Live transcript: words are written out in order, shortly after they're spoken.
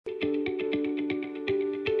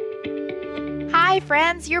Hi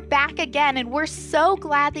friends, you're back again and we're so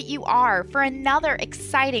glad that you are for another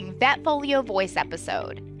exciting Vetfolio Voice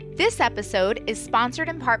episode. This episode is sponsored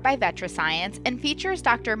in part by VetraScience and features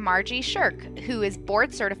Dr. Margie Shirk, who is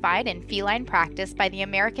board certified in feline practice by the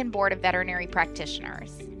American Board of Veterinary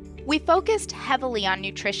Practitioners. We focused heavily on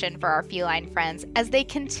nutrition for our feline friends as they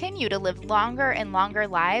continue to live longer and longer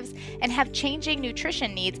lives and have changing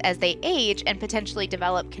nutrition needs as they age and potentially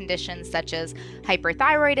develop conditions such as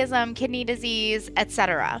hyperthyroidism, kidney disease,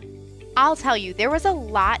 etc. I'll tell you, there was a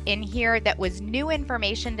lot in here that was new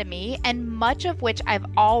information to me and much of which I've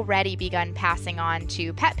already begun passing on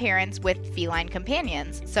to pet parents with feline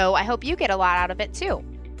companions, so I hope you get a lot out of it too.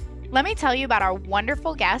 Let me tell you about our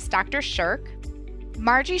wonderful guest, Dr. Shirk.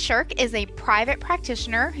 Margie Shirk is a private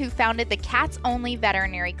practitioner who founded the Cats Only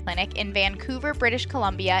Veterinary Clinic in Vancouver, British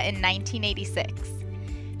Columbia in 1986.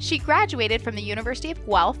 She graduated from the University of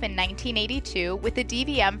Guelph in 1982 with a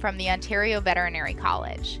DVM from the Ontario Veterinary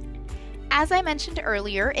College. As I mentioned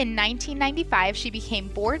earlier, in 1995 she became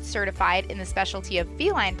board certified in the specialty of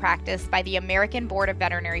feline practice by the American Board of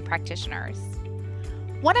Veterinary Practitioners.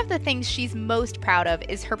 One of the things she's most proud of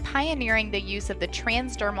is her pioneering the use of the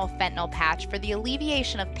transdermal fentanyl patch for the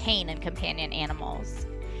alleviation of pain in companion animals.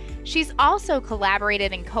 She's also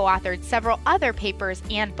collaborated and co-authored several other papers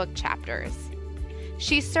and book chapters.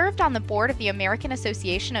 She served on the board of the American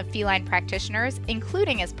Association of Feline Practitioners,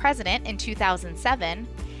 including as president in 2007,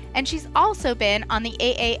 and she's also been on the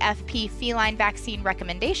AAFP Feline Vaccine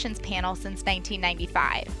Recommendations panel since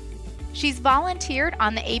 1995. She's volunteered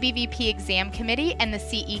on the ABVP Exam Committee and the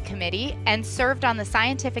CE Committee and served on the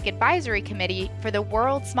Scientific Advisory Committee for the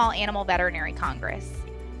World Small Animal Veterinary Congress.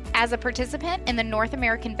 As a participant in the North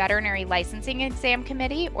American Veterinary Licensing Exam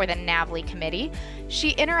Committee, or the NAVLE Committee,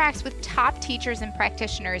 she interacts with top teachers and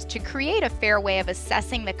practitioners to create a fair way of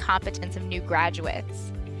assessing the competence of new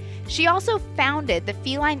graduates. She also founded the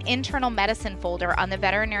Feline Internal Medicine folder on the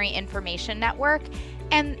Veterinary Information Network,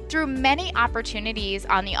 and through many opportunities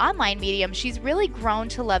on the online medium, she's really grown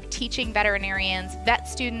to love teaching veterinarians, vet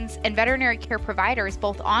students, and veterinary care providers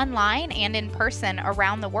both online and in person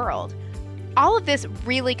around the world. All of this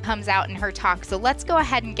really comes out in her talk, so let's go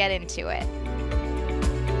ahead and get into it.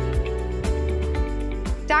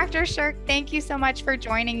 Dr. Shirk, thank you so much for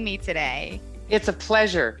joining me today. It's a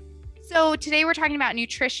pleasure. So today we're talking about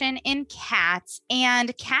nutrition in cats,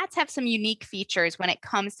 and cats have some unique features when it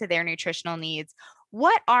comes to their nutritional needs.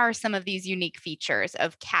 What are some of these unique features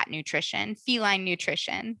of cat nutrition, feline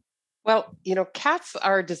nutrition? Well, cats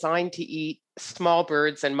are designed to eat small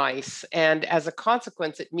birds and mice. And as a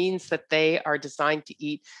consequence, it means that they are designed to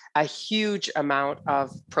eat a huge amount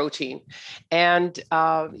of protein. And,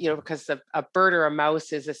 because a bird or a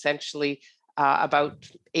mouse is essentially about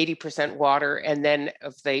 80% water. And then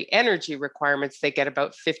of the energy requirements, they get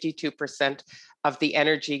about 52% of the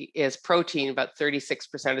energy is protein, about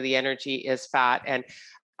 36% of the energy is fat, and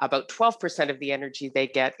about 12% of the energy they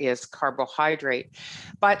get is carbohydrate.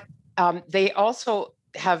 But they also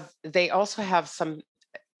have some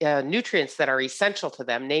nutrients that are essential to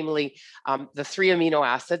them, namely the 3 amino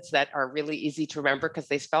acids that are really easy to remember because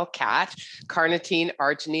they spell cat: carnitine,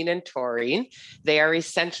 arginine, and taurine. They are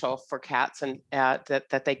essential for cats, and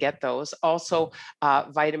that they get those. Also,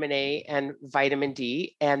 vitamin A and vitamin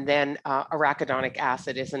D, and then arachidonic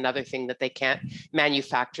acid is another thing that they can't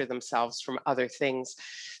manufacture themselves from other things.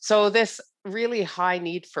 So this really high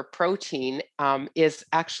need for protein is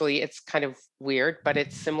actually, it's kind of weird, but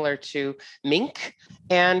it's similar to mink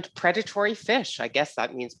and predatory fish. I guess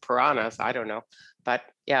that means piranhas. I don't know, but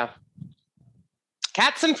yeah.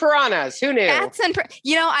 Cats and piranhas. Who knew?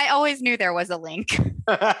 I always knew there was a link.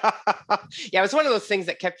 Yeah, it was one of those things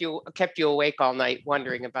that kept you awake all night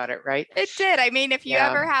wondering about it, right? It did. I mean, if you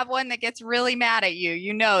ever have one that gets really mad at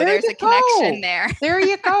you, there's a connection there. There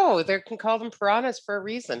you go. They can call them piranhas for a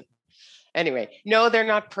reason. Anyway, no, they're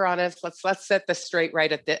not piranhas. Let's set this straight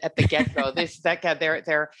right at the get-go.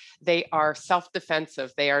 They are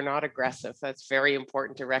self-defensive. They are not aggressive. That's very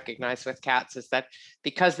important to recognize with cats, is that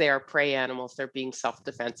because they are prey animals, they're being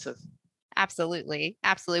self-defensive. Absolutely.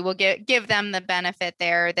 We'll give them the benefit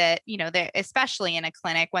there that, they're, especially in a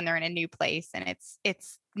clinic when they're in a new place and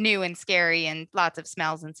it's new and scary and lots of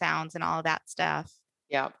smells and sounds and all of that stuff.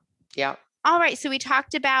 Yeah. All right. So we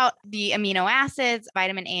talked about the amino acids,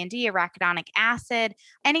 vitamin A and D, arachidonic acid.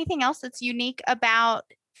 Anything else that's unique about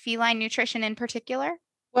feline nutrition in particular?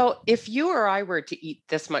 Well, if you or I were to eat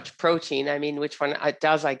this much protein, I mean, which one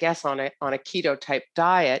does, I guess, on a keto type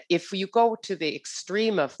diet, if you go to the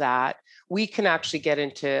extreme of that, we can actually get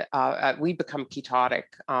into, we become ketotic,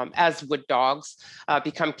 as would dogs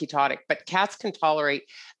become ketotic, but cats can tolerate,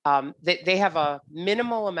 they have a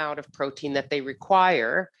minimal amount of protein that they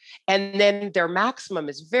require, and then their maximum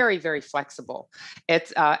is very, very flexible.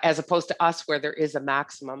 It's as opposed to us where there is a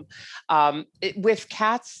maximum. With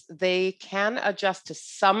cats, they can adjust to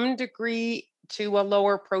some degree to a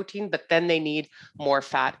lower protein, but then they need more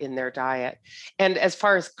fat in their diet. And as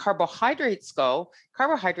far as carbohydrates go,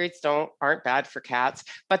 carbohydrates aren't bad for cats,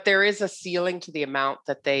 but there is a ceiling to the amount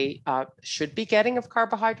that they should be getting of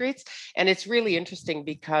carbohydrates. And it's really interesting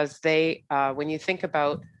because when you think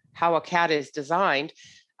about how a cat is designed,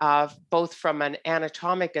 both from an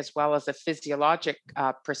anatomic as well as a physiologic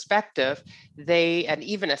perspective, and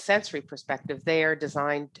even a sensory perspective, they are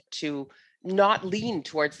designed to not lean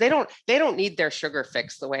towards, they don't need their sugar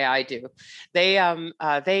fix the way I do.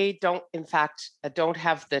 They don't, in fact, don't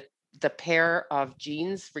have the pair of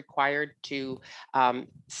genes required to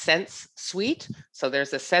sense sweet. So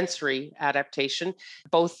there's a sensory adaptation,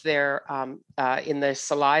 both there in the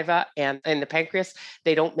saliva and in the pancreas.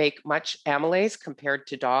 They don't make much amylase compared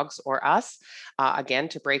to dogs or us, again,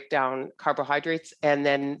 to break down carbohydrates. And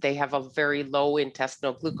then they have a very low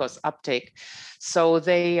intestinal glucose uptake. So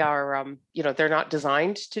they are, they're not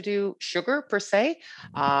designed to do sugar per se.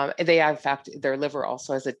 In fact, their liver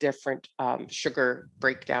also has a different sugar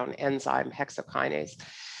breakdown enzyme, hexokinase.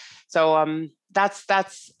 So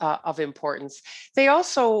that's of importance. They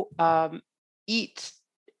also have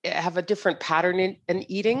a different pattern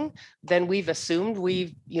in eating than we've assumed.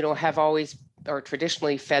 We, have always or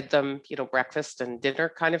traditionally fed them, breakfast and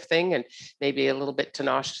dinner kind of thing, and maybe a little bit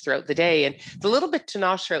tenosh throughout the day. And the little bit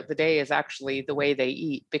tenosh throughout the day is actually the way they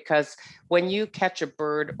eat, because when you catch a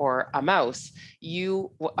bird or a mouse,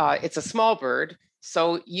 it's a small bird,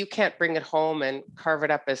 so you can't bring it home and carve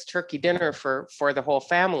it up as turkey dinner for the whole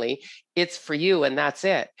family. It's for you, and that's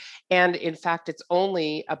it. And in fact, it's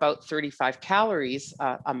only about 35 calories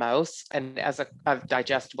a mouse, and of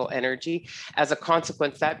digestible energy. As a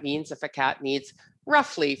consequence, that means if a cat needs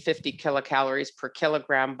roughly 50 kilocalories per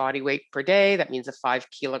kilogram body weight per day, that means a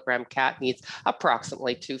 5-kilogram cat needs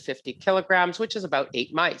approximately 250 kilograms, which is about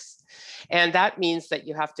 8 mice. And that means that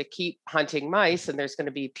you have to keep hunting mice, and there's going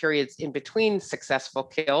to be periods in between successful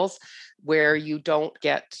kills where you don't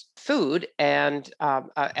get food. And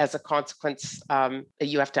as a consequence,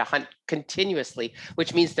 you have to hunt continuously,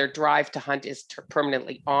 which means their drive to hunt is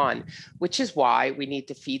permanently on, which is why we need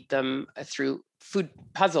to feed them through food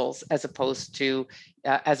puzzles as opposed to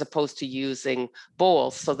using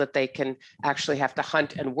bowls, so that they can actually have to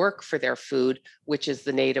hunt and work for their food, which is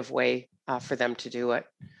the native way for them to do it.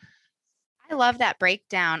 I love that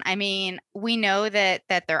breakdown. I mean, we know that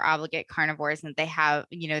they're obligate carnivores and they have,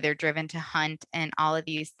 they're driven to hunt and all of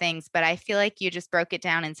these things, but I feel like you just broke it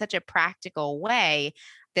down in such a practical way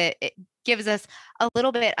that it gives us a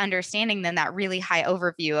little bit understanding than that really high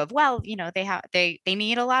overview of, well, they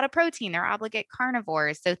need a lot of protein. They're obligate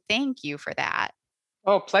carnivores. So thank you for that.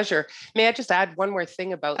 Oh, pleasure. May I just add one more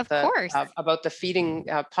thing about Of course. About the feeding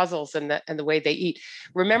puzzles and the way they eat?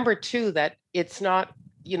 Remember too that it's not,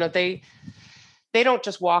 they don't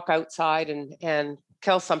just walk outside and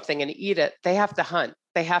kill something and eat it. They have to hunt.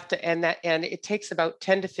 They have to, and it takes about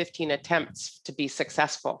 10 to 15 attempts to be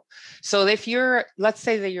successful. So let's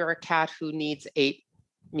say that you're a cat who needs 8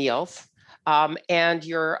 meals, and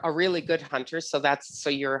you're a really good hunter. So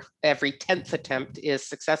your every 10th attempt is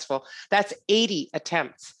successful. That's 80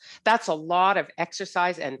 attempts. That's a lot of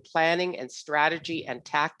exercise and planning and strategy and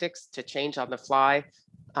tactics to change on the fly.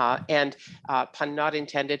 And pun not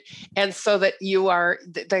intended. And so that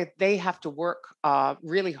they have to work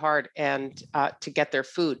really hard and to get their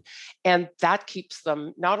food. And that keeps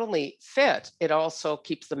them not only fit, it also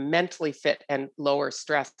keeps them mentally fit and lower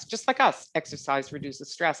stress. Just like us, exercise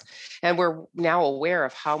reduces stress. And we're now aware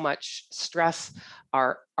of how much stress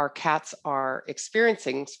our cats are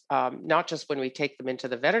experiencing, not just when we take them into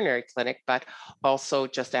the veterinary clinic, but also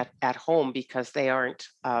just at home, because they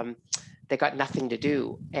got nothing to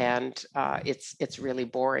do, and it's really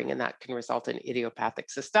boring, and that can result in idiopathic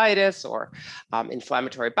cystitis or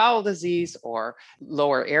inflammatory bowel disease or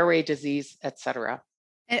lower airway disease, etc.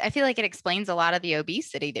 I feel like it explains a lot of the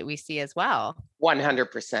obesity that we see as well.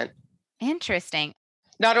 100%. Interesting.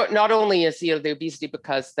 Not only is the obesity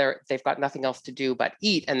because they've got nothing else to do but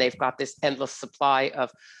eat, and they've got this endless supply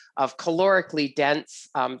of calorically dense,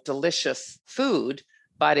 delicious food.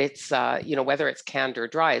 But it's, whether it's canned or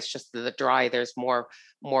dry, it's just the dry, there's more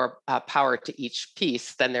power to each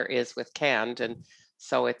piece than there is with canned. And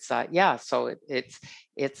so it's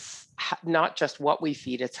not just what we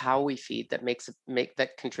feed, it's how we feed that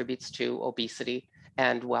that contributes to obesity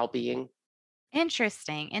and well-being.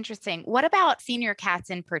 Interesting. Interesting. What about senior cats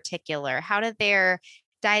in particular? How do their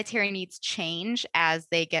dietary needs change as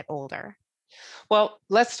they get older? Well,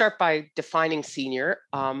 let's start by defining senior.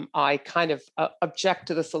 I kind of object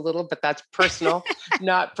to this a little, but that's personal,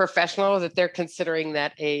 not professional. That they're considering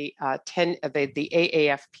that the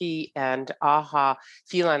AAFP and AHA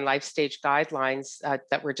feline life stage guidelines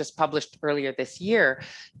that were just published earlier this year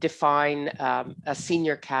define a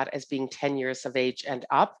senior cat as being 10 years of age and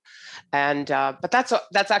up. And but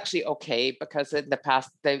that's actually okay, because in the past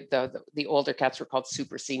the older cats were called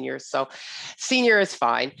super seniors, so senior is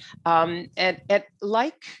fine. And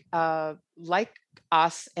like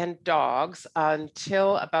us and dogs,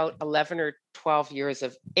 until about 11 or 12 years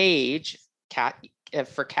of age,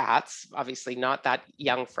 for cats, obviously not that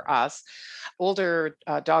young for us, older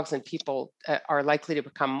dogs and people are likely to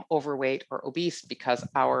become overweight or obese because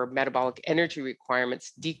our metabolic energy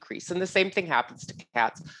requirements decrease. And the same thing happens to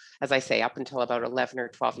cats, as I say, up until about 11 or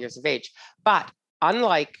 12 years of age. But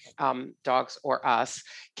unlike dogs or us,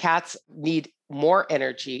 cats need more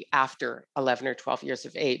energy after 11 or 12 years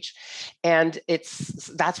of age. And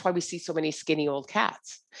that's why we see so many skinny old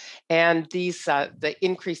cats. And the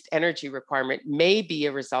increased energy requirement may be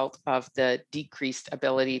a result of the decreased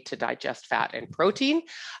ability to digest fat and protein,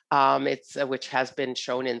 which has been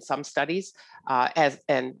shown in some studies.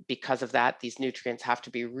 And because of that, these nutrients have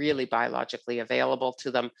to be really biologically available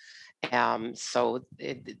to them. Given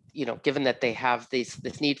that they have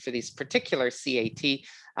this need for these particular CAT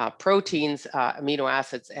proteins, amino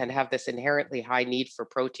acids, and have this inherently high need for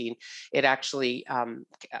protein, it actually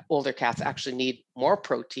older cats actually need more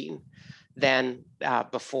protein than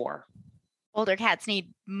before. Older cats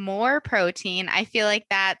need more protein. I feel like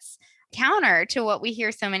that's counter to what we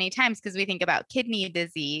hear so many times, because we think about kidney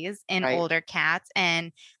disease in Right. older cats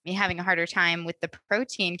and me having a harder time with the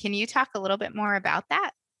protein. Can you talk a little bit more about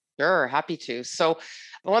that? Sure, happy to. So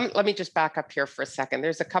let me just back up here for a second.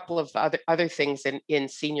 There's a couple of other things in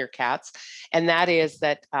senior cats, and that is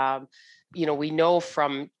that we know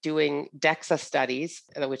from doing DEXA studies,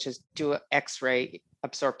 which is do X-ray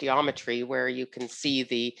absorptiometry, where you can see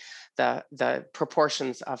the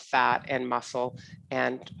proportions of fat and muscle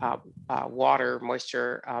and water,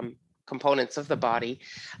 moisture, components of the body.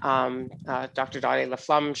 Dr. Dottie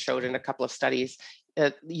Laflamme showed in a couple of studies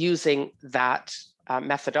using that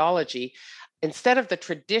methodology, instead of the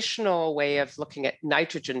traditional way of looking at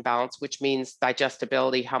nitrogen balance, which means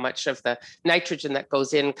digestibility, how much of the nitrogen that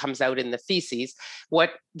goes in comes out in the feces,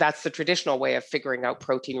 that's the traditional way of figuring out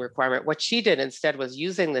protein requirement. What she did instead was,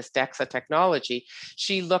 using this DEXA technology,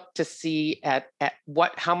 she looked to see at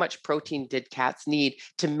how much protein did cats need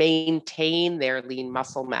to maintain their lean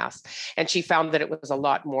muscle mass. And she found that it was a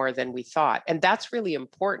lot more than we thought. And that's really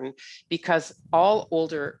important, because all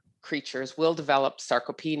older creatures will develop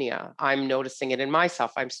sarcopenia. I'm noticing it in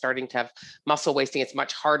myself. I'm starting to have muscle wasting. It's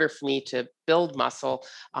much harder for me to build muscle.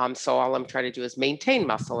 So all I'm trying to do is maintain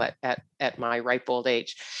muscle at my ripe old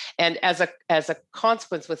age. And as a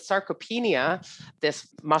consequence, with sarcopenia, this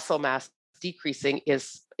muscle mass decreasing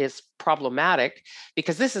is problematic,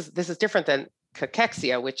 because this is different than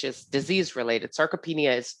cachexia, which is disease related.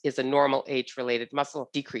 Sarcopenia is a normal age related muscle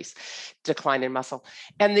decline in muscle.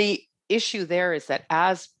 And the issue there is that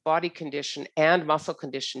as body condition and muscle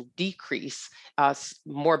condition decrease,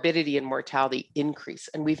 morbidity and mortality increase.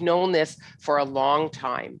 And we've known this for a long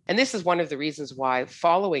time. And this is one of the reasons why,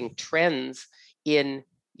 following trends in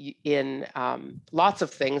lots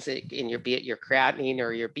of things, be it your creatinine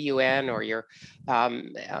or your BUN or your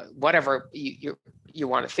whatever you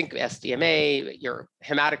want to think of, SDMA, your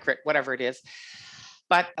hematocrit, whatever it is,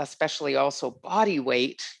 but especially also body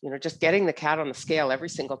weight, just getting the cat on the scale every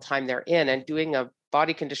single time they're in and doing a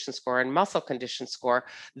body condition score and muscle condition score,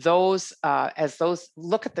 as those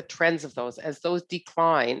look at the trends of those, as those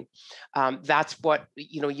decline, that's what,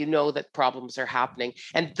 that problems are happening.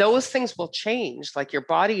 And those things will change, like your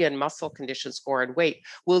body and muscle condition score and weight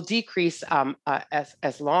will decrease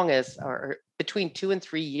as long as, or between 2 and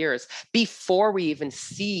 3 years before we even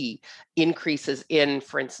see increases in,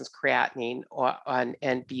 for instance, creatinine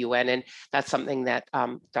and BUN. And that's something that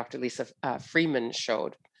Dr. Lisa Freeman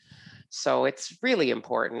showed. So it's really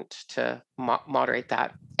important to moderate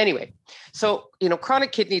that. Anyway, so,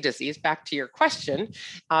 chronic kidney disease, back to your question,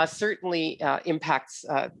 certainly impacts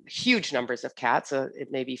huge numbers of cats.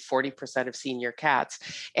 It may be 40% of senior cats.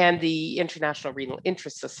 And the International Renal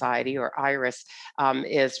Interest Society, or IRIS,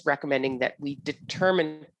 is recommending that we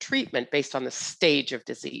determine treatment based on the stage of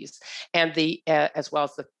disease, and as well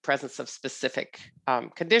as the presence of specific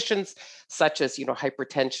conditions, such as,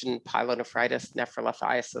 hypertension, pyelonephritis,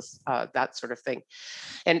 nephrolithiasis, that sort of thing.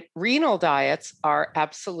 And renal diets are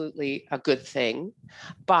absolutely a good thing,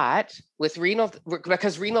 but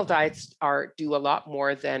because renal diets do a lot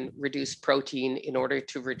more than reduce protein in order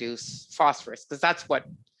to reduce phosphorus, because that's what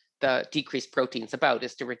the decreased protein is about,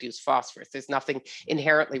 is to reduce phosphorus. There's nothing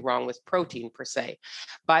inherently wrong with protein per se,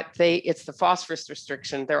 but it's the phosphorus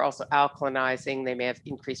restriction. They're also alkalinizing. They may have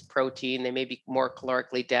increased protein. They may be more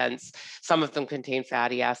calorically dense. Some of them contain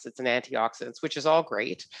fatty acids and antioxidants, which is all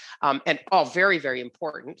great, and all very, very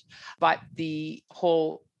important. But the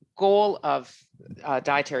whole goal of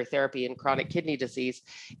dietary therapy in chronic kidney disease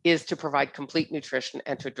is to provide complete nutrition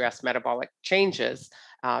and to address metabolic changes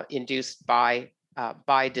induced by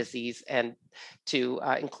disease, and to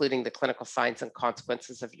including the clinical signs and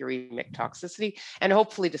consequences of uremic toxicity, and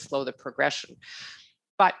hopefully to slow the progression.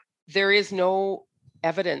 But there is no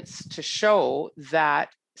evidence to show that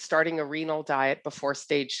starting a renal diet before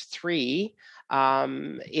stage 3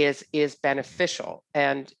 is beneficial.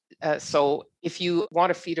 And so if you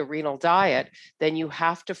want to feed a renal diet, then you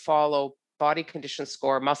have to follow body condition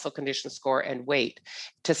score, muscle condition score, and weight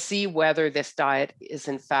to see whether this diet is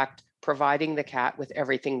in fact providing the cat with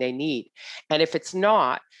everything they need. And if it's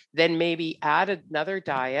not, then maybe add another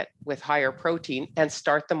diet with higher protein and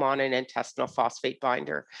start them on an intestinal phosphate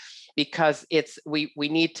binder, because we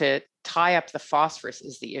need to tie up the phosphorus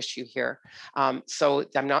is the issue here. So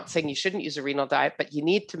I'm not saying you shouldn't use a renal diet, but you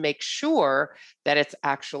need to make sure that it's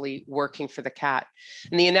actually working for the cat.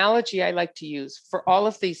 And the analogy I like to use for all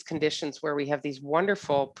of these conditions where we have these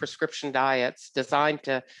wonderful prescription diets designed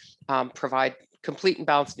to provide complete and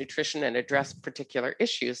balanced nutrition and address particular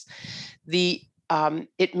issues,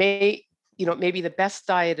 it may be the best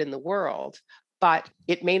diet in the world, but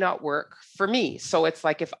it may not work for me. So it's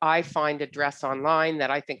like if I find a dress online that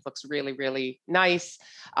I think looks really, really nice,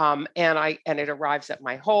 and it arrives at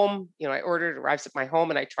my home, I order it, arrives at my home,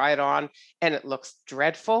 and I try it on, and it looks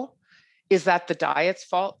dreadful. Is that the diet's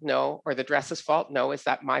fault? No. Or the dress's fault? No. Is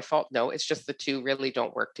that my fault? No. It's just the two really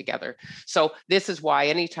don't work together. So this is why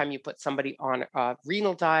anytime you put somebody on a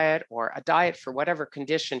renal diet or a diet for whatever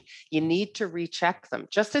condition, you need to recheck them,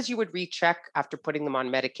 just as you would recheck after putting them on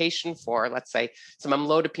medication for, let's say, some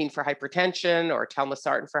amlodipine for hypertension or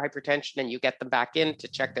telmisartan for hypertension, and you get them back in to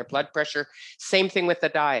check their blood pressure. Same thing with the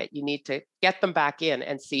diet. You need to get them back in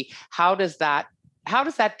and see how does that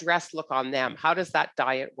dress look on them? How does that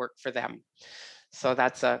diet work for them? So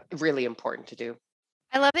that's really important to do.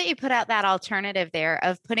 I love that you put out that alternative there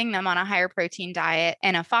of putting them on a higher protein diet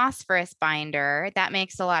and a phosphorus binder. That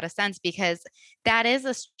makes a lot of sense because that is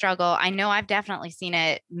a struggle. I know I've definitely seen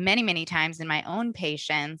it many, many times in my own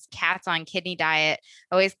patients, cats on kidney diet.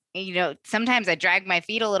 Always, sometimes I drag my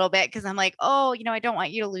feet a little bit because I'm like, oh, I don't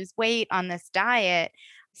want you to lose weight on this diet.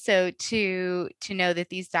 So to know that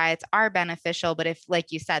these diets are beneficial, but if,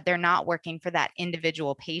 like you said, they're not working for that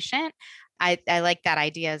individual patient, I like that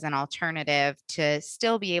idea as an alternative to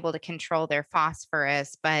still be able to control their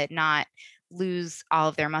phosphorus, but not lose all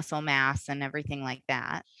of their muscle mass and everything like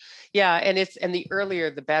that. Yeah, and the earlier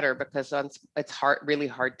the better, because it's really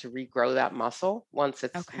hard to regrow that muscle once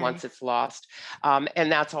it's lost,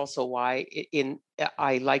 and that's also why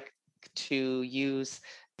I like to use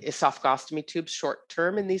esophagostomy tubes short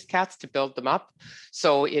term in these cats to build them up.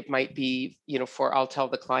 So it might be, I'll tell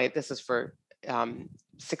the client this is for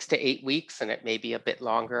 6 to 8 weeks, and it may be a bit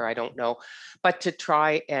longer, I don't know, but to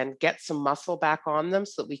try and get some muscle back on them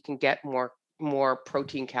so that we can get more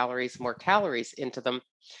protein calories, more calories into them,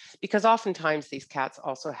 because oftentimes these cats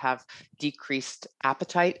also have decreased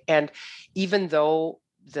appetite. And even though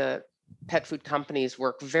the pet food companies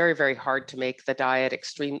work very, very hard to make the diet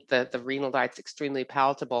the renal diets extremely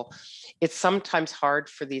palatable, it's sometimes hard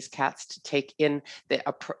for these cats to take in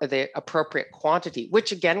the appropriate quantity,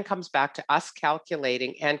 which again comes back to us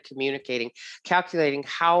calculating and calculating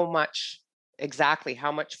exactly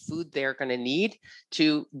how much food they're going to need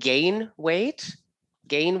to gain weight,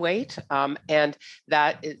 and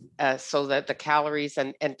that so that the calories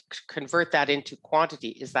and convert that into quantity.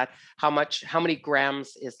 Is that how many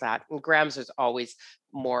grams is that? And grams is always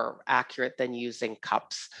more accurate than using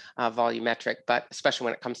cups, volumetric, but especially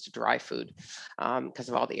when it comes to dry food, because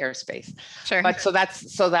of all the airspace. Sure. But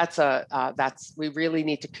that's we really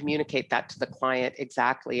need to communicate that to the client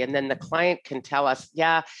exactly, and then the client can tell us,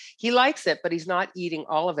 yeah, he likes it, but he's not eating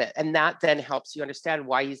all of it, and that then helps you understand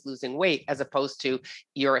why he's losing weight, as opposed to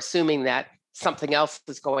you're assuming that something else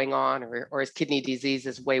is going on, or his kidney disease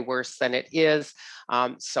is way worse than it is.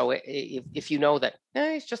 So if you know that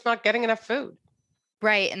he's just not getting enough food.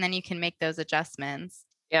 Right. And then you can make those adjustments.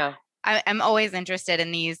 Yeah. I'm always interested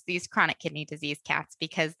in these chronic kidney disease cats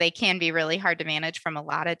because they can be really hard to manage from a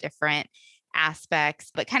lot of different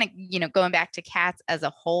aspects, but kind of, going back to cats as a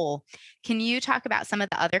whole, can you talk about some of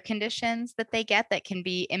the other conditions that they get that can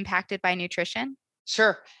be impacted by nutrition?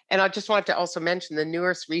 Sure. And I just want to also mention the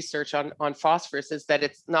newest research on phosphorus is that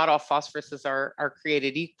it's not all phosphoruses are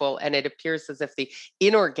created equal. And it appears as if the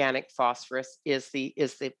inorganic phosphorus is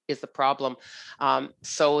the problem.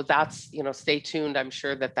 So that's, stay tuned. I'm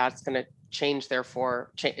sure that that's going to change,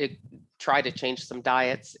 therefore, try to change some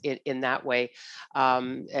diets in that way,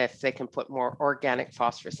 if they can put more organic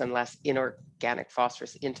phosphorus and less inorganic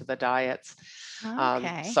phosphorus into the diets.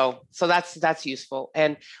 Okay. So that's useful.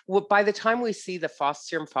 And by the time we see the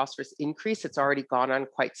serum phosphorus increase, it's already gone on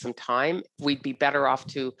quite some time. We'd be better off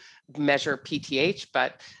to measure PTH,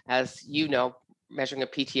 but as you know, measuring a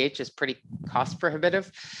PTH is pretty cost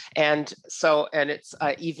prohibitive. And it's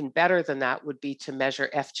even better than that would be to measure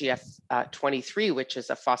FGF23, which is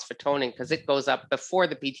a phosphotonin, because it goes up before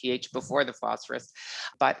the PTH, before the phosphorus.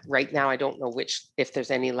 But right now, I don't know if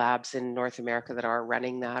there's any labs in North America that are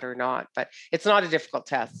running that or not, but it's not a difficult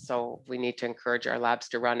test. So we need to encourage our labs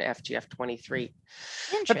to run FGF23.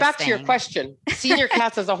 But back to your question, senior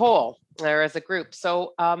cats as a whole, or as a group.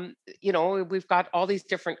 So, we've got all these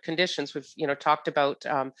different conditions. We've, talked about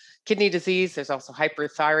kidney disease. There's also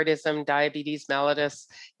hyperthyroidism, diabetes mellitus,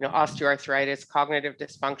 osteoarthritis, cognitive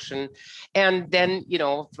dysfunction. And then,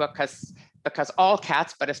 because all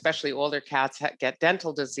cats, but especially older cats, get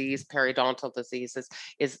dental disease, periodontal disease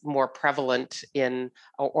is more prevalent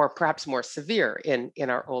or perhaps more severe in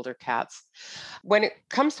our older cats. When it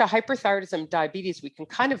comes to hyperthyroidism, diabetes, we can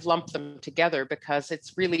kind of lump them together because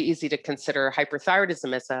it's really easy to consider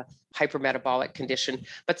hyperthyroidism as a hypermetabolic condition,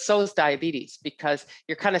 but so is diabetes, because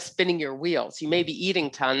you're kind of spinning your wheels. You may be eating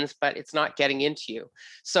tons, but it's not getting into you.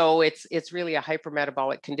 So it's really a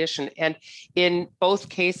hypermetabolic condition. And in both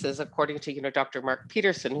cases, according to Dr. Mark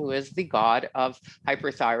Peterson, who is the god of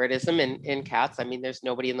hyperthyroidism in cats. I mean, there's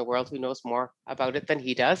nobody in the world who knows more about it than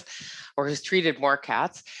he does, or has treated more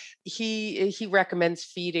cats. He recommends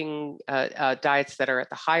feeding diets that are at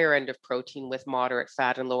the higher end of protein with moderate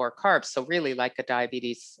fat and lower carbs. So really like a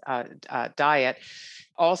diabetes diet.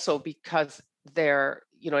 Also because they're,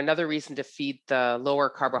 another reason to feed the lower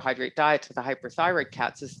carbohydrate diet to the hyperthyroid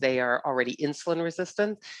cats is they are already insulin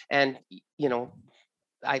resistant. And,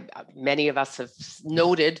 many of us have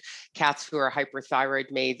noted cats who are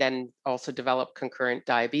hyperthyroid may then also develop concurrent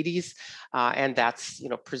diabetes. And that's,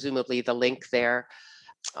 presumably the link there.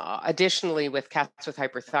 Additionally, with cats with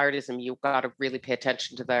hyperthyroidism, you've got to really pay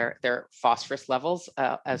attention to their phosphorus levels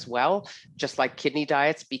as well, just like kidney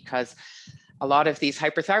diets, because a lot of these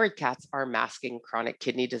hyperthyroid cats are masking chronic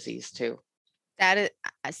kidney disease too. That is,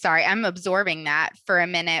 sorry, I'm absorbing that for a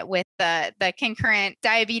minute with the concurrent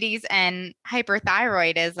diabetes and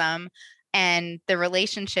hyperthyroidism and the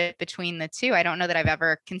relationship between the two. I don't know that I've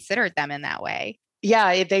ever considered them in that way. Yeah,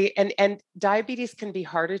 and diabetes can be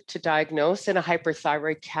harder to diagnose in a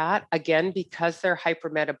hyperthyroid cat, again, because they're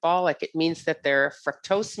hypermetabolic. It means that their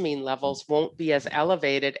fructosamine levels won't be as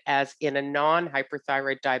elevated as in a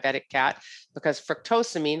non-hyperthyroid diabetic cat, because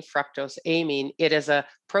fructosamine, it is a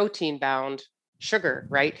protein-bound sugar,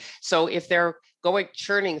 right? So if they're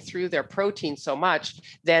churning through their protein so much,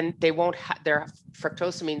 then they won't their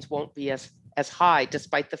fructosamines won't be as high,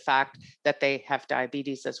 despite the fact that they have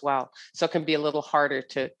diabetes as well. So it can be a little harder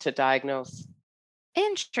to diagnose.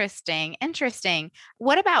 Interesting.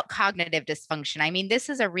 What about cognitive dysfunction? I mean, this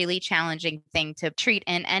is a really challenging thing to treat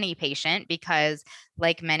in any patient because,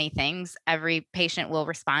 like many things, every patient will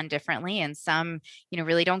respond differently, and some,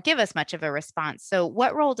 really don't give us much of a response. So,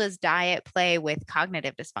 what role does diet play with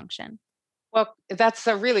cognitive dysfunction? Well, that's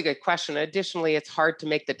a really good question. Additionally, it's hard to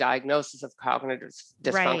make the diagnosis of cognitive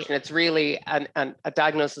dysfunction. Right. It's really a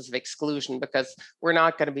diagnosis of exclusion, because we're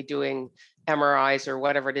not going to be doing MRIs or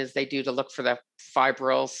whatever it is they do to look for the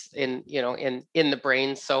fibrils in the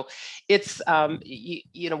brain. So it's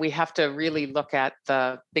we have to really look at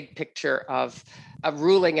the big picture of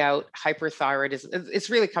ruling out hyperthyroidism. It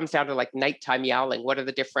really comes down to like nighttime yowling. What are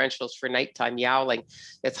the differentials for nighttime yowling?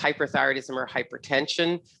 It's hyperthyroidism or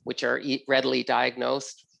hypertension, which are readily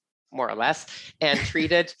diagnosed, more or less, and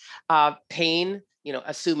treated. Pain,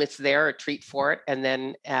 assume it's there, or treat for it, and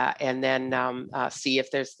then see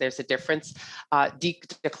if there's a difference.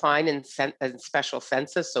 Decline in special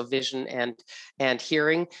senses, so vision and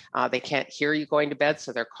hearing. They can't hear you going to bed,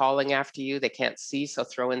 so they're calling after you. They can't see, so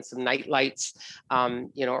throw in some night lights,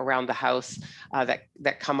 around the house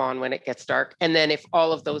that come on when it gets dark. And then if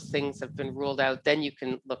all of those things have been ruled out, then you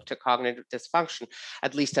can look to cognitive dysfunction,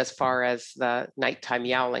 at least as far as the nighttime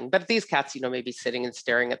yowling. But these cats, may be sitting and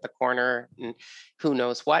staring at the corner and who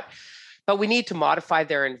knows what. But we need to modify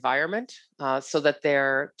their environment so that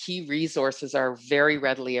their key resources are very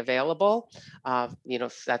readily available.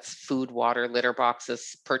 That's food, water, litter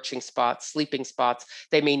boxes, perching spots, sleeping spots.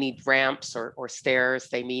 They may need ramps or stairs.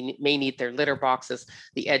 They may need their litter boxes,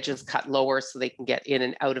 the edges cut lower so they can get in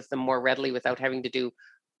and out of them more readily without having to do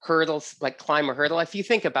hurdles, like climb a hurdle. If you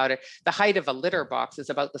think about it, the height of a litter box is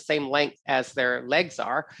about the same length as their legs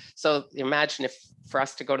are. So imagine if for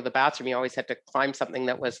us to go to the bathroom, you always had to climb something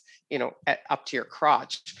that was, up to your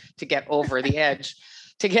crotch to get over the edge.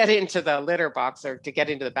 To get into the litter box or to get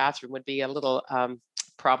into the bathroom would be a little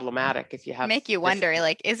problematic if you have. Make you wonder,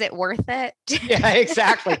 is it worth it? Yeah,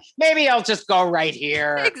 exactly. Maybe I'll just go right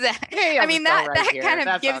here. Exactly. I mean, that kind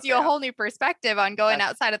of gives you a whole new perspective on going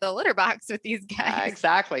outside of the litter box with these guys.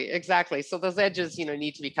 Exactly. So those edges,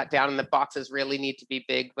 need to be cut down, and the boxes really need to be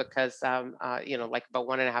big because, like about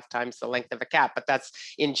 1.5 times the length of a cat. But that's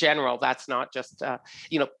in general. That's not just,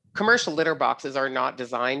 commercial litter boxes are not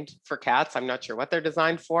designed for cats. I'm not sure what they're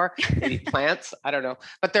designed for. Maybe plants. I don't know,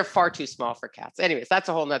 but they're far too small for cats. Anyways, that's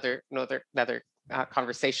a whole nother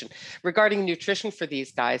conversation. Regarding nutrition for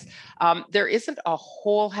these guys, there isn't a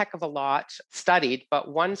whole heck of a lot studied,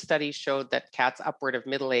 but one study showed that cats upward of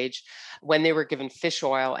middle age, when they were given fish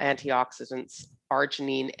oil, antioxidants,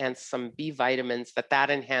 arginine, and some B vitamins, that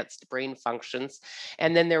enhanced brain functions.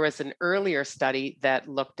 And then there was an earlier study that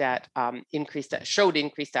looked at showed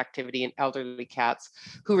increased activity in elderly cats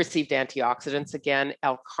who received antioxidants. Again,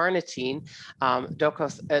 L-carnitine,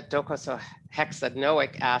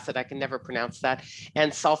 docosahexaenoic acid, I can never pronounce that,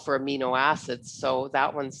 and sulfur amino acids. So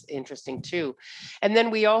that one's interesting too. And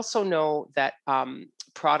then we also know that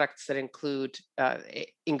products that include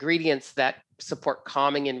ingredients that support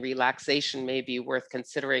calming and relaxation may be worth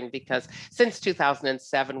considering, because since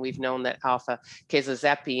 2007, we've known that alpha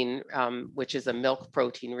casozepine, which is a milk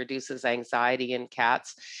protein, reduces anxiety in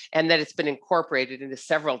cats, and that it's been incorporated into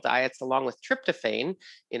several diets along with tryptophan.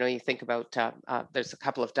 You think about, there's a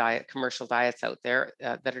couple of commercial diets out there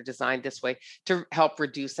that are designed this way to help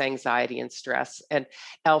reduce anxiety and stress. And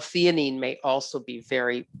L-theanine may also be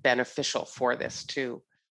very beneficial for this too.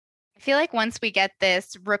 I feel like once we get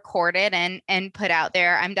this recorded and put out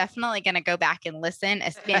there, I'm definitely going to go back and listen,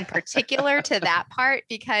 in particular to that part,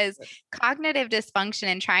 because cognitive dysfunction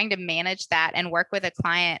and trying to manage that and work with a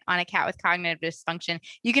client on a cat with cognitive dysfunction,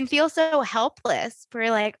 you can feel so helpless. We're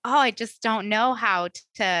like, oh, I just don't know how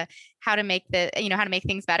to make how to make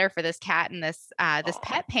things better for this cat and this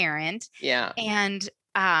pet parent. Yeah. And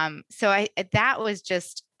so that was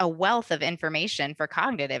just a wealth of information for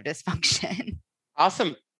cognitive dysfunction.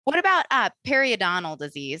 Awesome. What about periodontal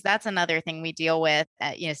disease? That's another thing we deal with,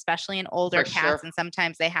 especially in older cats. Sure. And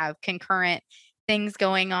sometimes they have concurrent things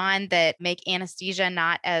going on that make anesthesia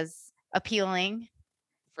not as appealing.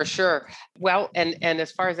 For sure. Well, and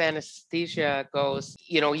as far as anesthesia goes,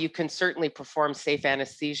 you can certainly perform safe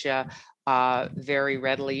anesthesia very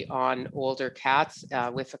readily on older cats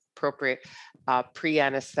with appropriate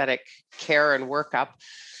pre-anesthetic care and workup.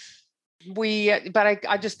 But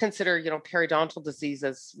I just consider, periodontal disease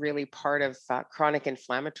as really part of chronic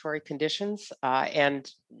inflammatory conditions. And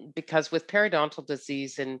because with periodontal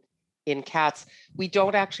disease in cats, we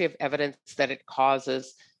don't actually have evidence that it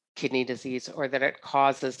causes kidney disease or that it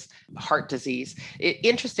causes heart disease.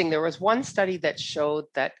 Interesting, there was one study that showed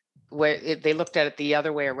that where they looked at it the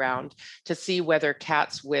other way around to see whether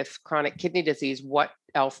cats with chronic kidney disease, what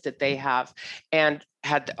else did they have, and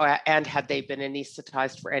had they been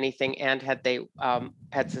anesthetized for anything, and had they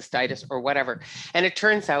had cystitis or whatever. And it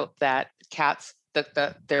turns out that cats,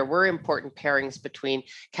 there were important pairings between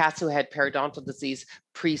cats who had periodontal disease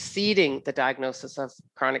preceding the diagnosis of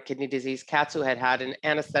chronic kidney disease, cats who had had an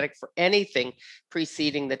anesthetic for anything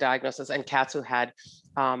preceding the diagnosis, and cats who had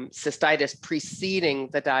cystitis preceding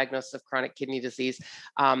the diagnosis of chronic kidney disease,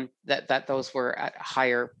 that those were at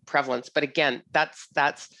higher prevalence. But again, that's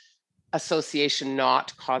association,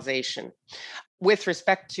 not causation. With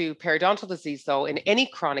respect to periodontal disease, though, in any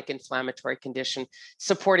chronic inflammatory condition,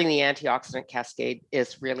 supporting the antioxidant cascade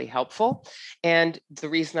is really helpful. And the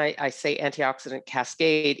reason I say antioxidant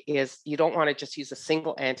cascade is you don't want to just use a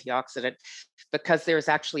single antioxidant, because there's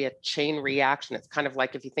actually a chain reaction. It's kind of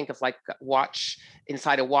like if you think of like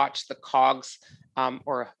inside a watch, the cogs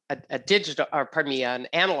or a digital, or pardon me, an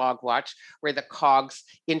analog watch where the cogs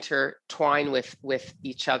intertwine with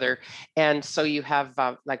each other. And so you have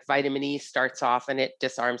like vitamin E starts off and it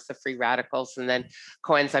disarms the free radicals, and then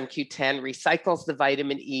coenzyme Q10 recycles the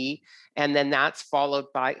vitamin E. And then that's followed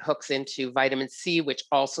by hooks into vitamin C, which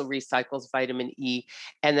also recycles vitamin E.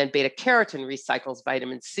 And then beta carotene recycles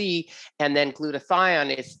vitamin C. And then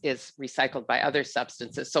glutathione is recycled by other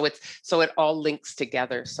substances. So it all links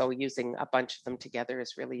together. So using a bunch of them together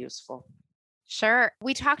is really useful. Sure.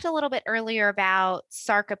 We talked a little bit earlier about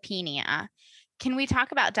sarcopenia. Can we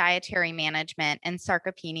talk about dietary management and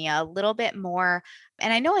sarcopenia a little bit more?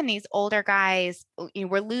 And I know in these older guys,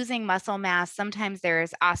 we're losing muscle mass. Sometimes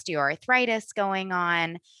there's osteoarthritis going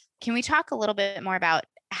on. Can we talk a little bit more about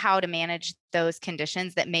how to manage those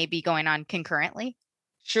conditions that may be going on concurrently?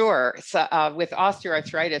 Sure. So with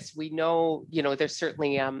osteoarthritis, we know, there's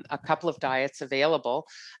certainly a couple of diets available,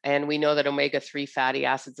 and we know that omega-3 fatty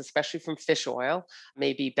acids, especially from fish oil,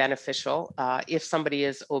 may be beneficial. If somebody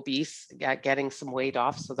is obese, getting some weight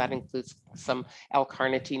off, so that includes some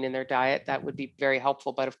L-carnitine in their diet, that would be very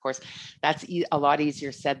helpful. But of course, that's a lot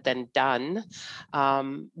easier said than done.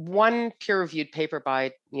 One peer-reviewed paper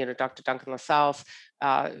by Dr. Duncan Lascelles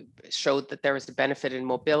showed that there was a benefit in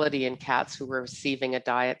mobility in cats who were receiving a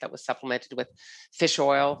diet that was supplemented with fish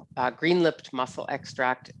oil, green-lipped mussel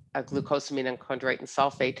extract, glucosamine and chondroitin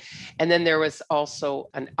sulfate. And then there was also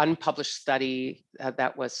an unpublished study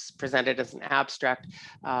that was presented as an abstract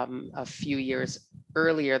a few years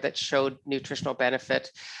earlier that showed nutritional benefit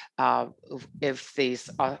if these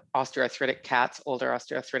osteoarthritic cats, older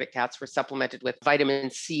osteoarthritic cats, were supplemented with vitamin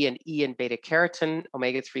C and E and beta carotene,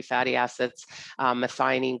 omega-3 fatty acids,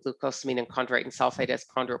 methionine, glucosamine, and chondroitin sulfate as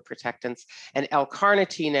chondroprotectants, and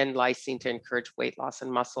L-carnitine and lysine to encourage weight loss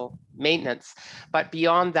and muscle maintenance. But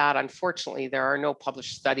beyond that, unfortunately, there are no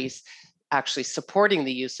published studies actually supporting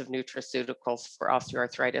the use of nutraceuticals for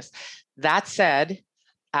osteoarthritis. That said,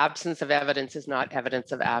 absence of evidence is not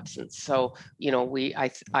evidence of absence. So,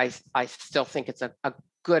 I still think it's a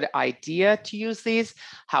good idea to use these.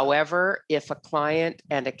 However, if a client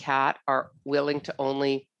and a cat are willing to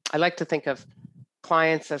I like to think of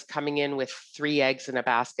clients as coming in with 3 eggs in a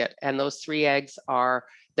basket, and those 3 eggs are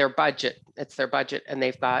their budget. It's their budget, and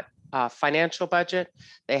they've got a financial budget,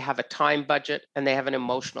 they have a time budget, and they have an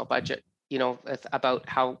emotional budget. About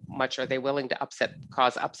how much are they willing to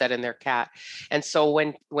cause upset in their cat. And so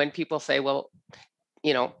when people say, well,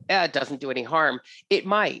 it doesn't do any harm, it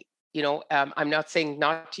might. I'm not saying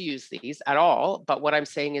not to use these at all, but what I'm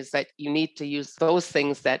saying is that you need to use those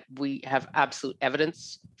things that we have absolute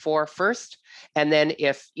evidence for first. And then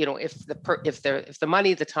if the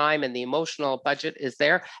money, the time, and the emotional budget is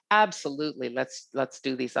there, absolutely, let's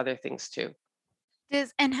do these other things too.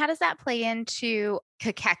 And how does that play into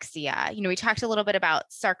cachexia? We talked a little bit about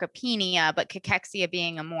sarcopenia, but cachexia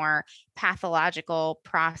being a more pathological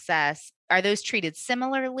process. Are those treated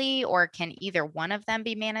similarly, or can either one of them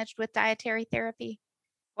be managed with dietary therapy?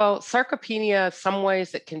 Well, sarcopenia, some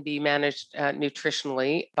ways it can be managed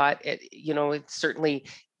nutritionally, but it's certainly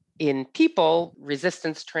in people,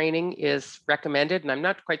 resistance training is recommended, and I'm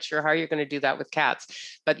not quite sure how you're going to do that with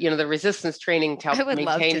cats. But the resistance training to help I would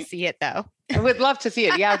maintain. love to see it, though. I would love to see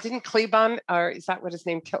it. Yeah, didn't Klebon, or is that what his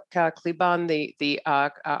name? Klebon, the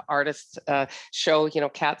artist, show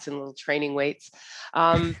cats in little training weights,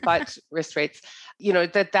 but wrist weights.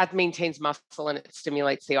 That maintains muscle and it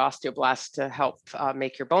stimulates the osteoblasts to help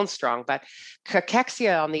make your bones strong. But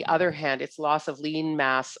cachexia, on the other hand, it's loss of lean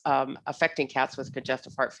mass affecting cats with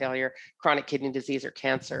congestive heart failure, chronic kidney disease, or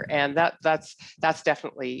cancer, and that's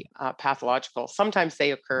definitely pathological. Sometimes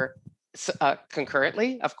they occur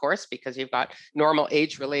concurrently, of course, because you've got normal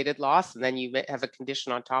age-related loss, and then you have a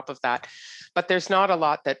condition on top of that. But there's not a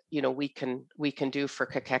lot that we can do for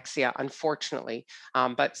cachexia, unfortunately.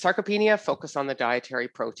 But sarcopenia, focus on the dietary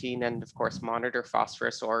protein, and of course, monitor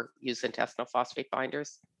phosphorus or use intestinal phosphate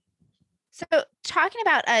binders. So, talking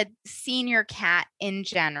about a senior cat in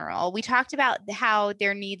general, we talked about how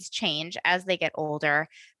their needs change as they get older,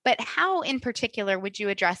 but how in particular would you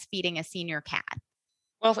address feeding a senior cat?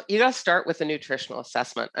 Well, you got to start with a nutritional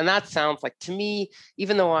assessment, and that sounds like, to me,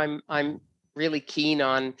 even though I'm really keen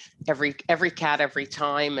on every cat every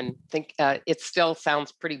time, and think it still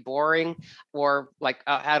sounds pretty boring, or like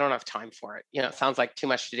I don't have time for it. It sounds like too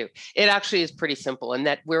much to do. It actually is pretty simple, in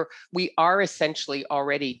that we are essentially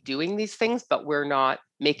already doing these things, but we're not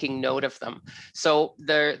making note of them. So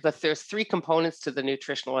there's 3 components to the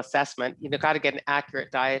nutritional assessment. You've got to get an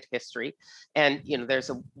accurate diet history, and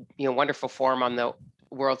there's a wonderful form on the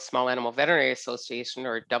World Small Animal Veterinary Association,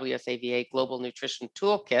 or WSAVA Global Nutrition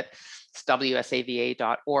Toolkit. It's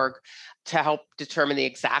wsava.org, to help determine the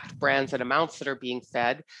exact brands and amounts that are being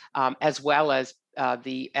fed, as well as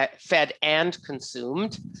the fed and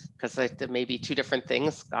consumed, because there may be two different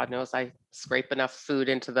things. God knows I scrape enough food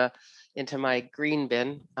into my green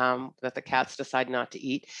bin that the cats decide not to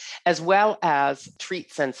eat, as well as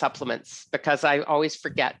treats and supplements, because I always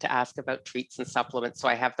forget to ask about treats and supplements. So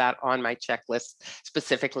I have that on my checklist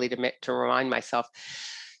specifically to remind myself.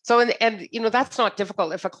 So, and that's not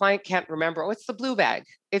difficult if a client can't remember. Oh, it's the blue bag.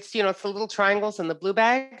 It's, it's the little triangles in the blue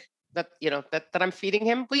bag that, that I'm feeding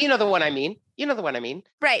him. Well, you know the one I mean.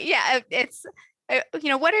 Right. Yeah. It's,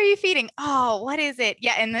 what are you feeding? Oh, what is it?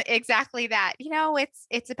 Yeah. And exactly that,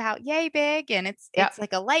 it's about yay big, and it's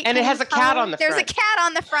like a light. And it has a cat on the front. There's a cat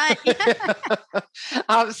on the front.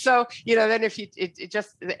 So, then if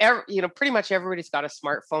pretty much everybody's got a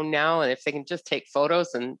smartphone now. And if they can just take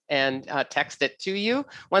photos and text it to you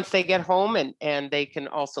once they get home, and they can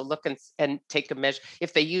also look and take a measure.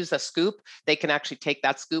 If they use a scoop, they can actually take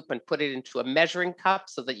that scoop and put it into a measuring cup,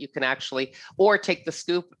 so that you can actually, or take the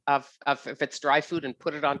scoop of if it's dry food and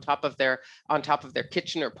put it on top of their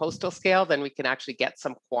kitchen or postal scale, then we can actually get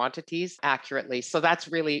some quantities accurately. So that's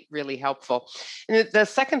really, really helpful. And the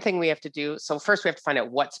second thing we have to do, so first we have to find out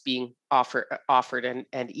what's being offered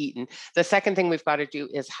and eaten. The second thing we've got to do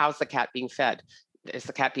is, how's the cat being fed? Is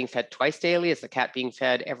the cat being fed twice daily? Is the cat being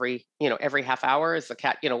fed every half hour? Is the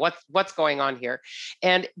cat, what's going on here?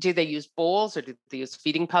 And do they use bowls, or do they use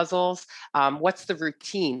feeding puzzles? What's the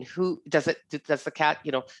routine? Who does it? Does the cat,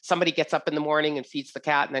 somebody gets up in the morning and feeds the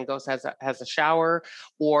cat and then goes has a shower?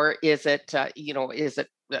 Or is it,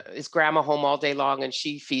 is grandma home all day long and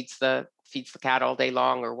she feeds the cat all day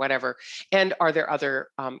long, or whatever? And are there other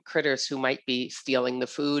critters who might be stealing the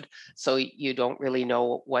food, so you don't really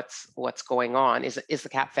know what's going on? Is the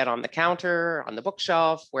cat fed on the counter, on the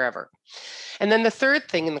bookshelf, wherever? And then the third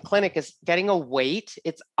thing in the clinic is getting a weight.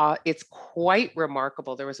 It's quite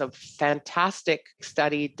remarkable. There was a fantastic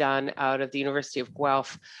study done out of the University of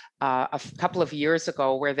Guelph a couple of years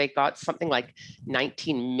ago, where they got something like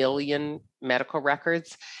 19 million medical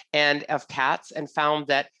records and of cats, and found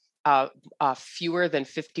that fewer than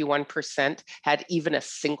 51% had even a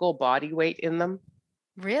single body weight in them.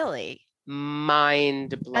 Really?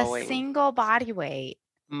 Mind blowing. A single body weight.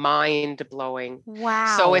 Mind blowing.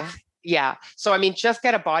 Wow. So So, I mean, just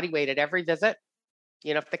get a body weight at every visit.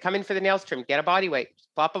 If they come in for the nails trim, get a body weight,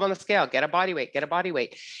 plop them on the scale, get a body weight,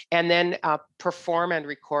 and then perform and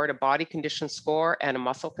record a body condition score and a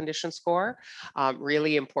muscle condition score.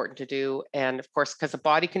 Really important to do. And of course, because the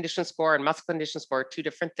body condition score and muscle condition score are two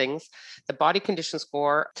different things. The body condition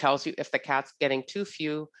score tells you if the cat's getting too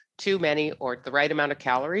few, too many, or the right amount of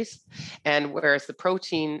calories. And whereas the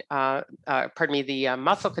the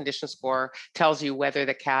muscle condition score tells you whether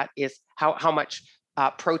the cat is, how much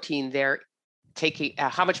protein they're taking,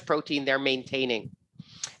 how much protein they're maintaining,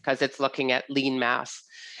 because it's looking at lean mass.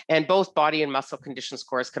 And both body and muscle condition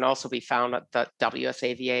scores can also be found at the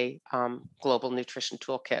WSAVA Global Nutrition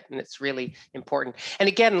Toolkit, and it's really important. And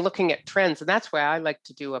again, looking at trends, and that's why I like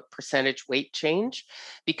to do a percentage weight change,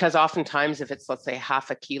 because oftentimes if it's, let's say, half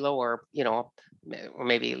a kilo, or or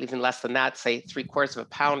maybe even less than that, say 3/4 of a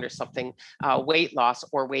pound or something, weight loss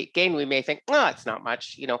or weight gain, we may think, oh, it's not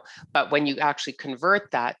much, but when you actually convert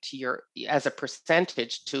that to as a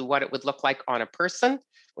percentage to what it would look like on a person,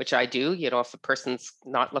 which I do, if the person's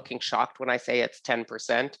not looking shocked when I say it's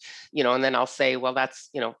 10%, and then I'll say, well, that's,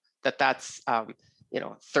 that's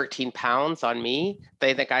 13 pounds on me.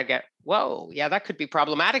 They think I get, whoa, yeah, that could be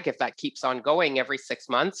problematic if that keeps on going every 6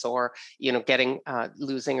 months, or, getting,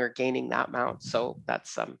 losing or gaining that amount. So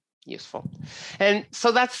that's useful. And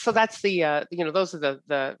so that's the, those are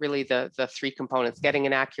the really the three components: getting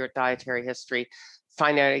an accurate dietary history,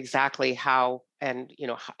 find out exactly how and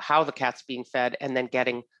how the cat's being fed, and then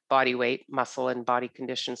getting body weight, muscle, and body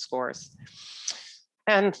condition scores.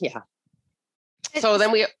 And yeah. So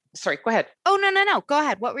then sorry, go ahead. Oh, no. Go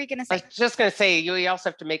ahead. What were you going to say? I was just going to say, you also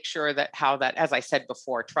have to make sure that as I said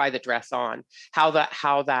before, try the dress on,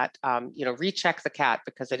 recheck the cat,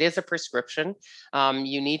 because it is a prescription.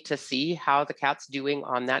 You need to see how the cat's doing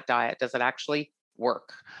on that diet. Does it actually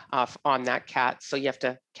work on that cat? So you have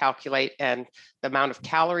to calculate and the amount of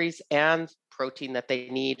calories and protein that they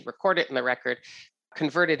need, record it in the record,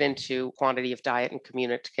 convert it into quantity of diet and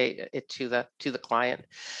communicate it to the client.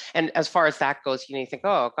 And as far as that goes, you think,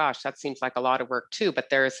 oh gosh, that seems like a lot of work too. But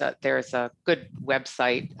there's a good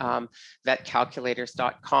website,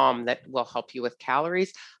 vetcalculators.com, that will help you with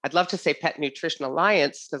calories. I'd love to say Pet Nutrition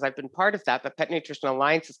Alliance, because I've been part of that, but Pet Nutrition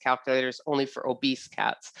Alliance's calculators only for obese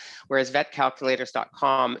cats, whereas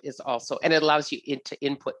vetcalculators.com is also, and it allows you to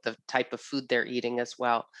input the type of food they're eating as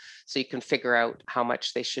well, so you can figure out how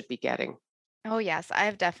much they should be getting. Oh, yes.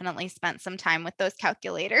 I've definitely spent some time with those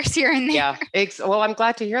calculators here and there. Yeah. Well, I'm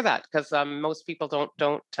glad to hear that, because most people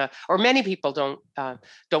don't, or many people don't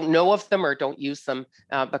know of them or don't use them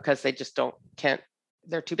because they just can't.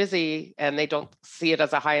 They're too busy and they don't see it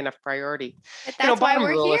as a high enough priority. But that's why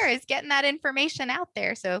we're here, is getting that information out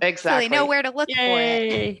there. So exactly, they know where to look for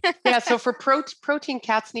it. Yeah. So for protein,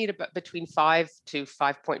 cats need about between 5 to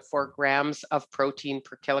 5.4 grams of protein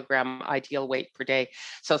per kilogram ideal weight per day.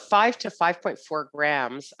 So 5 to 5.4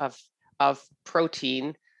 grams of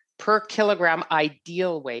protein per kilogram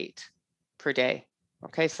ideal weight per day.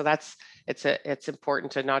 Okay, so it's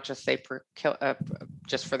important to not just say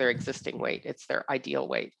just for their existing weight, it's their ideal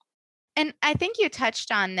weight. And I think you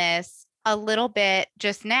touched on this a little bit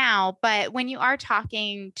just now, but when you are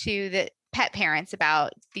talking to the pet parents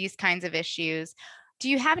about these kinds of issues, do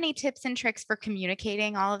you have any tips and tricks for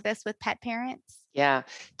communicating all of this with pet parents? Yeah,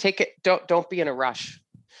 take it. Don't be in a rush.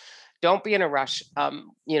 Don't be in a rush.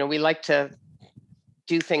 We like to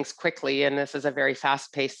do things quickly, and this is a very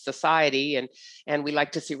fast-paced society, and we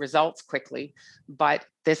like to see results quickly. But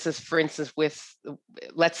this is, for instance,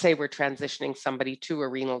 let's say we're transitioning somebody to a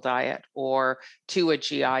renal diet or to a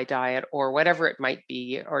GI diet or whatever it might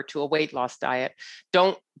be, or to a weight loss diet.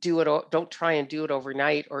 Don't try and do it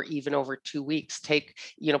overnight or even over 2 weeks.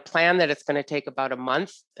 Plan that it's going to take about a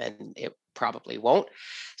month, and it probably won't.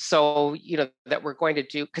 So, that we're going to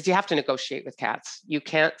do, because you have to negotiate with cats. You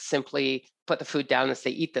can't simply put the food down and say,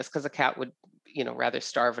 eat this, because a cat would, rather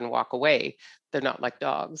starve and walk away. They're not like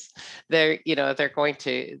dogs. They're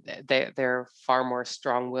far more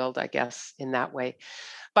strong-willed, I guess, in that way.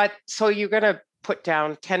 But so you're going to put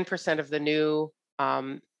down 10% of the new,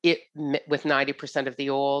 with 90% of the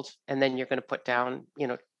old, and then you're going to put down,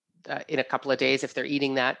 in a couple of days, if they're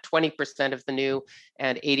eating that, 20% of the new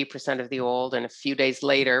and 80% of the old, and a few days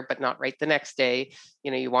later, but not right the next day,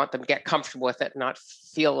 you want them to get comfortable with it, not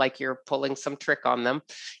feel like you're pulling some trick on them,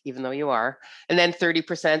 even though you are. And then 30%,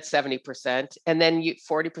 70%, and then 40%,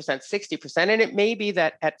 60%. And it may be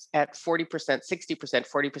that at 40%, 60%,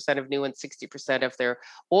 40% of new and 60% of their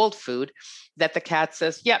old food, that the cat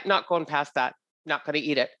says, yeah, not going past that, not going to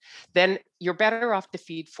eat it. Then you're better off to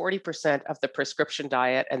feed 40% of the prescription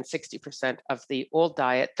diet and 60% of the old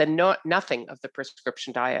diet than nothing of the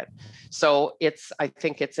prescription diet. So I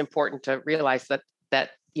think it's important to realize that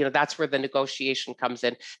that's where the negotiation comes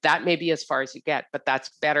in. That may be as far as you get, but that's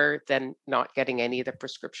better than not getting any of the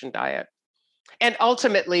prescription diet. And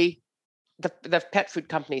ultimately, the pet food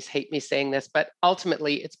companies hate me saying this, but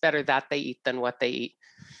ultimately it's better that they eat than what they eat.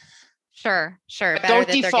 Sure. But don't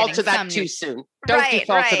default to that too soon. Don't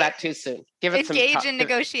default to that too soon. Give it Engage in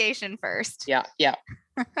negotiation first. Yeah.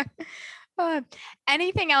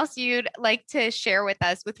 Anything else you'd like to share with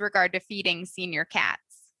us with regard to feeding senior cats?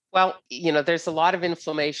 Well, there's a lot of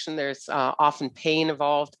inflammation. There's often pain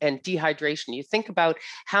involved, and dehydration. You think about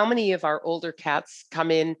how many of our older cats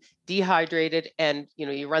come in dehydrated, and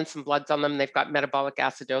you run some bloods on them, they've got metabolic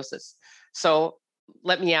acidosis. So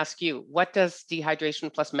let me ask you, what does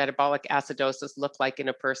dehydration plus metabolic acidosis look like in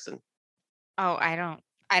a person? Oh, I don't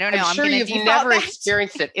know. I'm sure you've never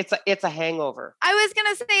experienced it. It's a hangover. I was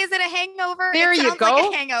going to say, is it a hangover? There you go.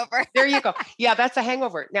 Like a hangover. There you go. Yeah, that's a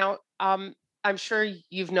hangover. Now, I'm sure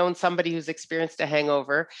you've known somebody who's experienced a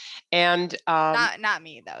hangover, and not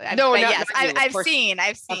me though. Yes, I've seen.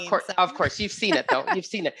 Of course, you've seen it though. You've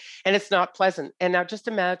seen it, and it's not pleasant. And now, just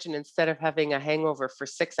imagine, instead of having a hangover for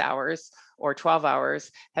 6 hours or 12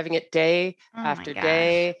 hours, having it day after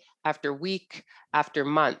day after week after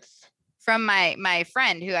month. From my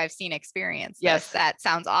friend who I've seen experience this, yes, that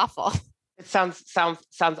sounds awful. It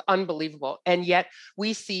sounds unbelievable. And yet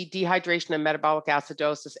we see dehydration and metabolic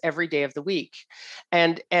acidosis every day of the week.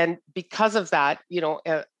 And because of that,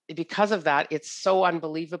 it's so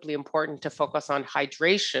unbelievably important to focus on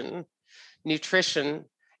hydration, nutrition,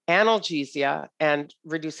 analgesia, and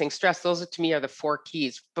reducing stress. Those, to me, are the 4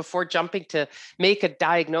 keys before jumping to make a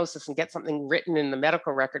diagnosis and get something written in the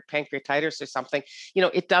medical record, pancreatitis or something.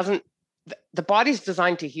 It doesn't. The body's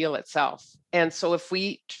designed to heal itself. And so if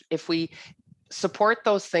we support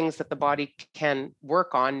those things that the body can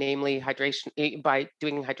work on, namely hydration, by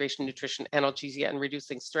doing hydration, nutrition, analgesia, and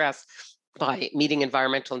reducing stress, by meeting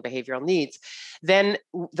environmental and behavioral needs, then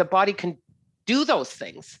the body can do those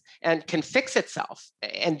things and can fix itself.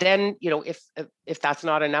 And then, if that's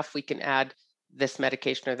not enough, we can add this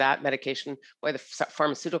medication or that medication. Boy, the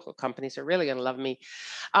pharmaceutical companies are really going to love me.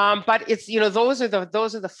 But it's, those are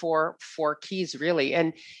the four keys really.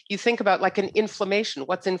 And you think about like an inflammation.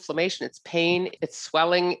 What's inflammation? It's pain, it's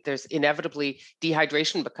swelling. There's inevitably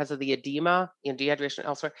dehydration because of the edema, dehydration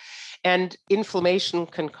elsewhere. And inflammation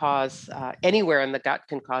can cause anywhere in the gut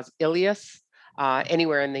can cause ileus.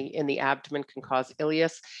 Anywhere in the abdomen can cause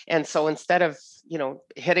ileus. And so instead of,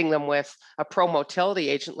 hitting them with a pro-motility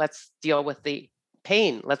agent, let's deal with the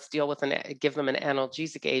pain. Let's deal with give them an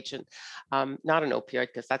analgesic agent, not an opioid,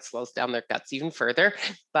 because that slows down their guts even further,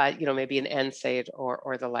 but, maybe an NSAID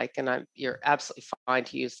or the like. And you're absolutely fine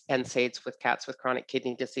to use NSAIDs with cats with chronic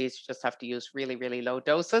kidney disease. You just have to use really, really low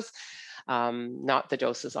doses, not the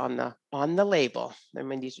doses on the label. I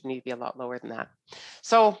mean, these need to be a lot lower than that.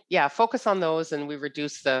 So yeah, focus on those, and we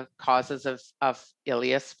reduce the causes of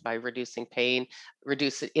ileus by reducing pain,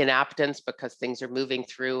 reduce inappetence because things are moving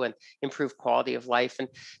through, and improve quality of life. And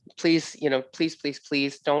please,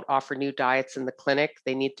 please don't offer new diets in the clinic.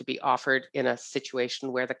 They need to be offered in a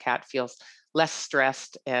situation where the cat feels less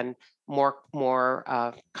stressed and more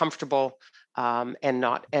comfortable, and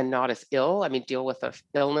not as ill. I mean, deal with the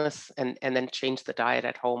illness and then change the diet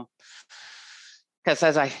at home. Because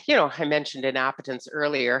as I mentioned inappetence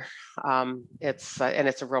earlier, it's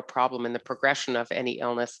a real problem in the progression of any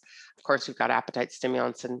illness. Of course, we've got appetite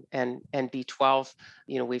stimulants and B12.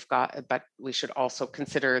 But we should also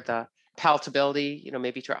consider the palatability.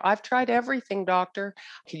 Maybe I've tried everything, doctor.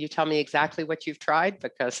 Can you tell me exactly what you've tried?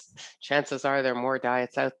 Because chances are there are more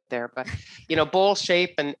diets out there. But bowl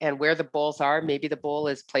shape and where the bowls are. Maybe the bowl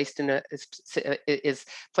is placed is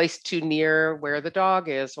placed too near where the dog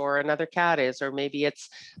is or another cat is, or maybe it's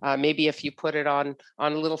maybe if you put it on a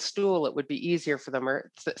little stool, it would be easier for them,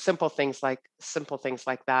 or simple things like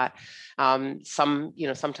that.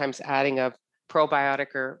 Sometimes adding a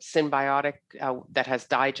probiotic or symbiotic that has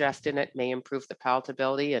digest in it may improve the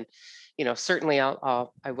palatability. And certainly I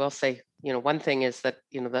will say one thing is that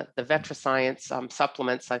the VetraScience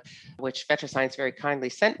supplements, which VetraScience very kindly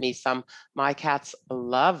sent me some, my cats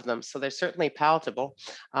love them, so they're certainly palatable,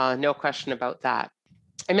 no question about that.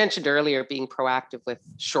 I mentioned earlier being proactive with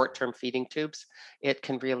short-term feeding tubes. It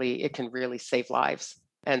can really save lives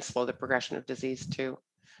and slow the progression of disease too.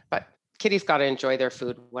 But kitties got to enjoy their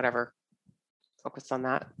food, whatever. Focus on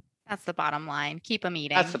that. That's the bottom line. Keep them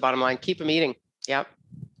eating. That's the bottom line. Keep them eating. Yep.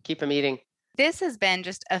 Keep them eating. This has been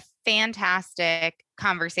just a fantastic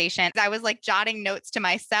conversation. I was like jotting notes to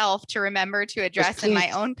myself to remember to address in my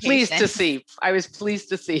own patients. Pleased to see. I was pleased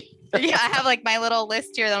to see. Yeah, I have like my little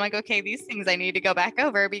list here that I'm like, okay, these things I need to go back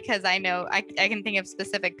over, because I know I can think of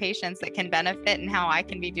specific patients that can benefit and how I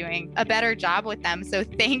can be doing a better job with them. So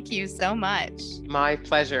thank you so much. My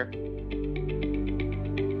pleasure.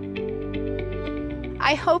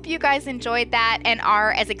 I hope you guys enjoyed that and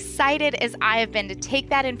are as excited as I have been to take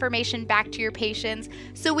that information back to your patients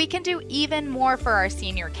so we can do even more for our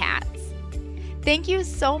senior cats. Thank you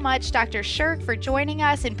so much, Dr. Shirk, for joining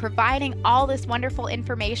us and providing all this wonderful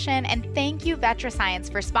information, and thank you,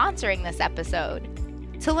 VetraScience, for sponsoring this episode.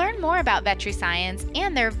 To learn more about VetraScience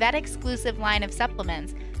and their vet-exclusive line of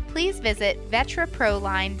supplements, please visit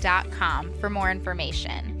vetraproline.com for more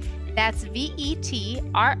information. That's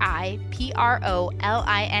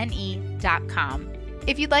vetriproline.com.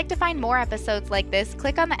 If you'd like to find more episodes like this,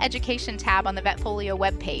 click on the Education tab on the Vetfolio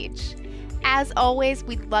webpage. As always,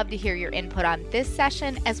 we'd love to hear your input on this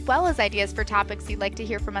session, as well as ideas for topics you'd like to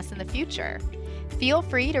hear from us in the future. Feel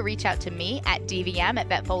free to reach out to me at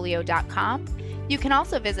dvm@vetfolio.com. You can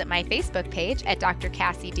also visit my Facebook page at Dr.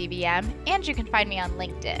 Cassie DVM, and you can find me on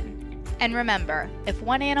LinkedIn. And remember, if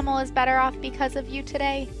one animal is better off because of you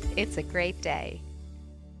today, it's a great day.